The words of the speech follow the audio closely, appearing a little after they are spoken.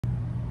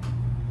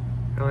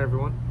Hello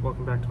everyone,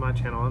 welcome back to my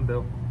channel. I'm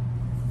Bill.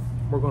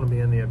 We're going to be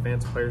in the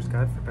Advanced Player's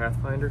Guide for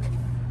Pathfinder.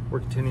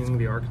 We're continuing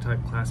the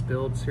Archetype class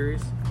build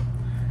series.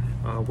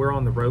 We're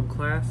on the Rogue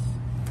class,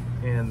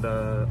 and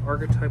the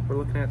archetype we're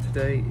looking at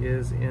today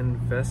is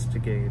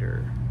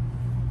Investigator.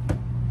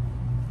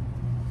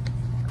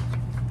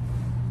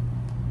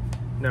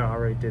 No, I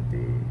already did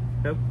the...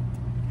 Nope.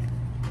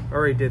 I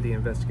already did the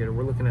Investigator.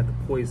 We're looking at the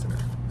Poisoner.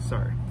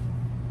 Sorry.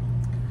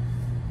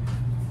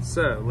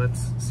 So,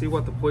 let's see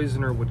what the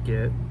Poisoner would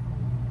get,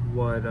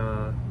 what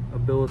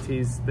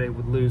abilities they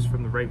would lose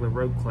from the regular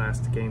Rogue class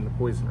to gain the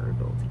Poisoner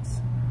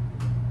abilities.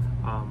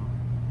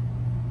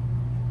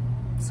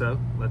 So,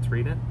 let's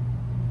read it.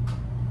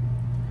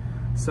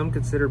 Some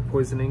consider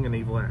poisoning an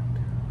evil act.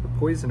 The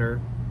Poisoner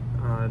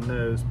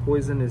knows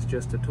poison is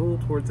just a tool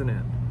towards an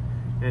end,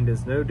 and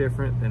is no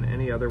different than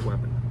any other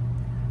weapon.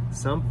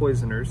 Some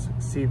Poisoners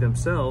see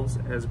themselves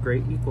as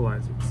great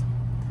equalizers,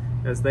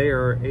 as they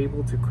are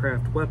able to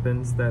craft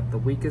weapons that the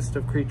weakest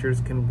of creatures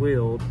can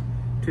wield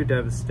to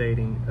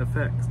devastating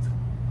effects.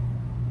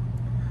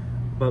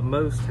 But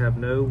most have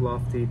no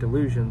lofty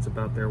delusions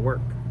about their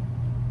work.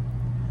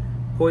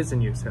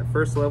 Poison use. At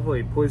first level,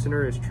 a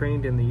Poisoner is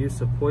trained in the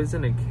use of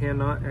poison and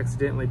cannot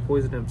accidentally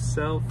poison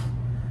himself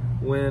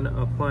when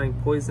applying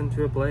poison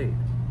to a blade.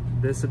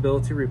 This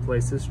ability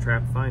replaces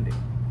trap finding.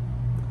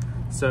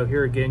 So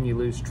here again, you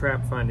lose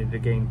trap finding to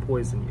gain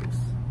poison use.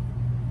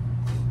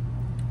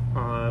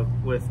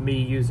 With me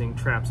using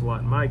traps a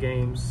lot in my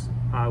games,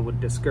 I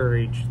would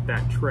discourage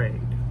that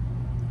trade,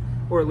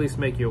 or at least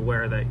make you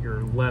aware that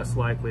you're less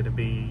likely to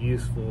be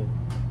useful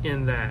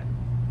in that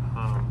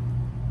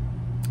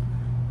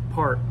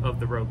part of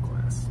the Rogue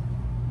class.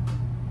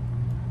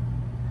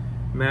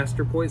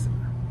 Master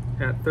Poisoner.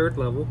 At third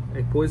level,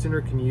 a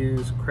Poisoner can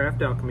use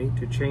craft alchemy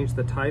to change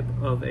the type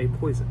of a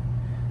poison.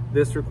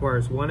 This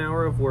requires 1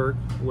 hour of work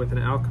with an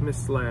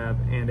alchemist's lab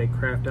and a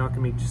craft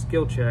alchemy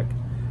skill check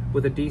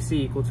with a DC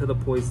equal to the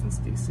poison's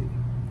DC.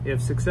 If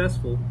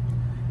successful,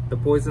 the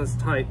poison's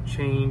type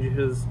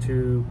changes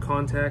to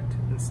contact,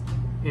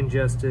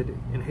 ingested,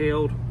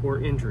 inhaled,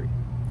 or injury.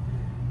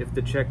 If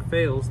the check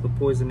fails, the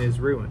poison is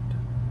ruined.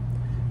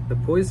 The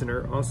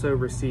Poisoner also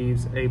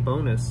receives a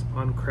bonus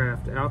on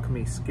craft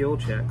alchemy skill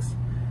checks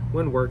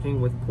when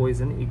working with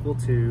poison equal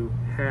to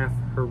half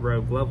her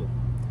rogue level.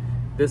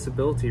 This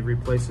ability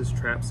replaces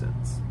trap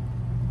sense.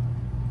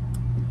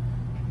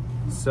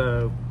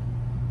 So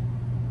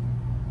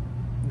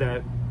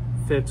that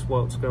fits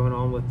what's going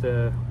on with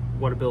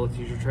what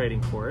abilities you're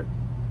trading for it.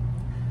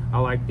 I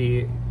like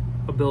the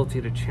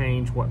ability to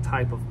change what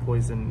type of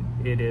poison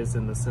it is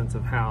in the sense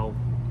of how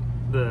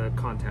the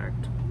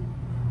contact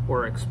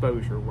or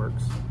exposure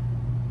works.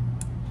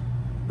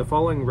 The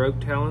following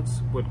rogue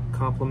talents would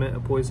complement a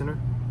Poisoner.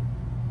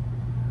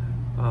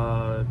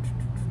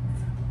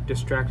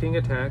 Distracting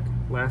attack,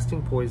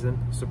 lasting poison,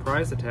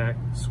 surprise attack,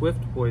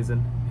 swift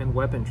poison, and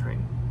weapon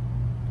training.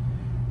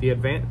 The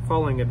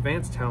following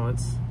advanced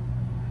talents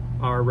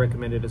are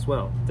recommended as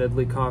well: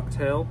 Deadly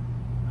Cocktail,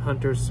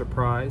 Hunter's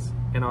Surprise,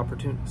 and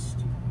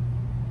Opportunist.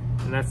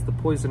 And that's the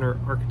Poisoner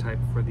archetype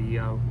for the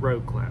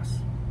Rogue class.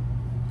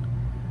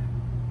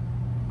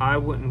 I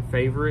wouldn't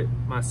favor it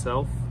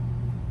myself.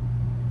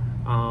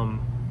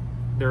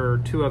 There are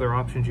two other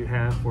options you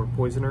have for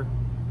Poisoner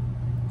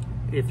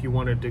if you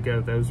wanted to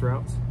go those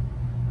routes.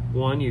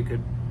 One, you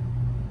could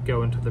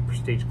go into the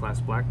Prestige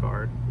class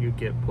Blackguard. You'd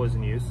get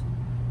poison use.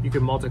 You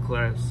could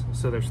multi-class,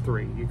 so there's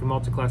three. You can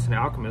multi-class an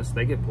Alchemist,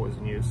 they get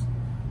poison use.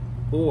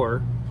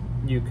 Or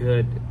you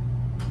could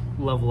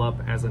level up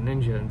as a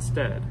Ninja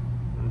instead.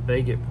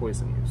 They get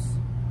poison use.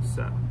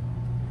 So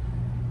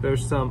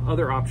there's some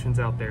other options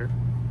out there.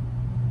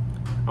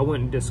 I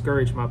wouldn't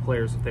discourage my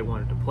players if they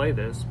wanted to play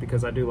this,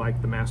 because I do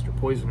like the Master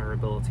Poisoner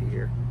ability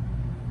here.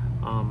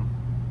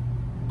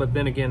 But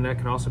then again, that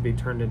can also be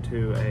turned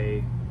into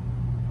a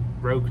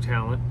rogue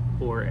talent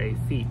or a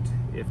feat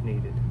if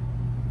needed.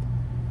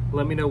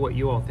 Let me know what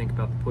you all think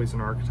about the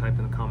Poisoner archetype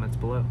in the comments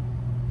below.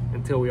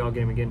 Until we all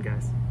game again,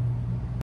 guys.